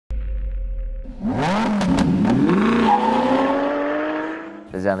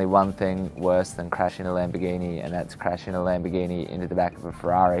There's only one thing worse than crashing a Lamborghini, and that's crashing a Lamborghini into the back of a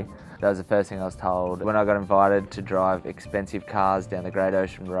Ferrari. That was the first thing I was told when I got invited to drive expensive cars down the Great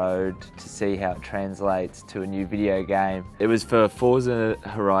Ocean Road to see how it translates to a new video game. It was for Forza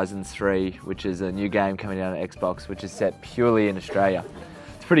Horizon 3, which is a new game coming out on Xbox, which is set purely in Australia.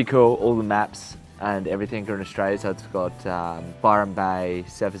 It's pretty cool, all the maps and everything are in Australia, so it's got Byron Bay,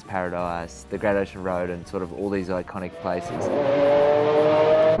 Surfers Paradise, the Great Ocean Road, and sort of all these iconic places.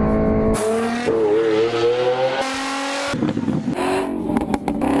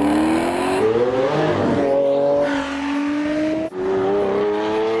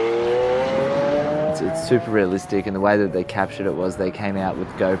 It's super realistic, and the way that they captured it was they came out with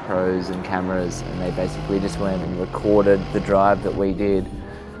GoPros and cameras, and they basically just went and recorded the drive that we did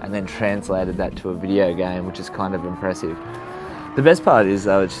and then translated that to a video game, which is kind of impressive. The best part is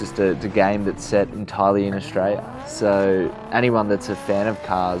though, it's just a game that's set entirely in Australia. So anyone that's a fan of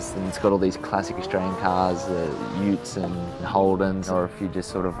cars, and it's got all these classic Australian cars, the Utes and Holdens, or if you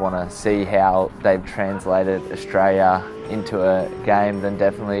just sort of want to see how they've translated Australia into a game, then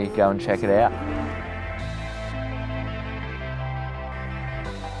definitely go and check it out.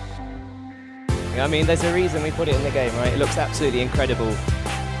 I mean, there's a reason we put it in the game, right? It looks absolutely incredible.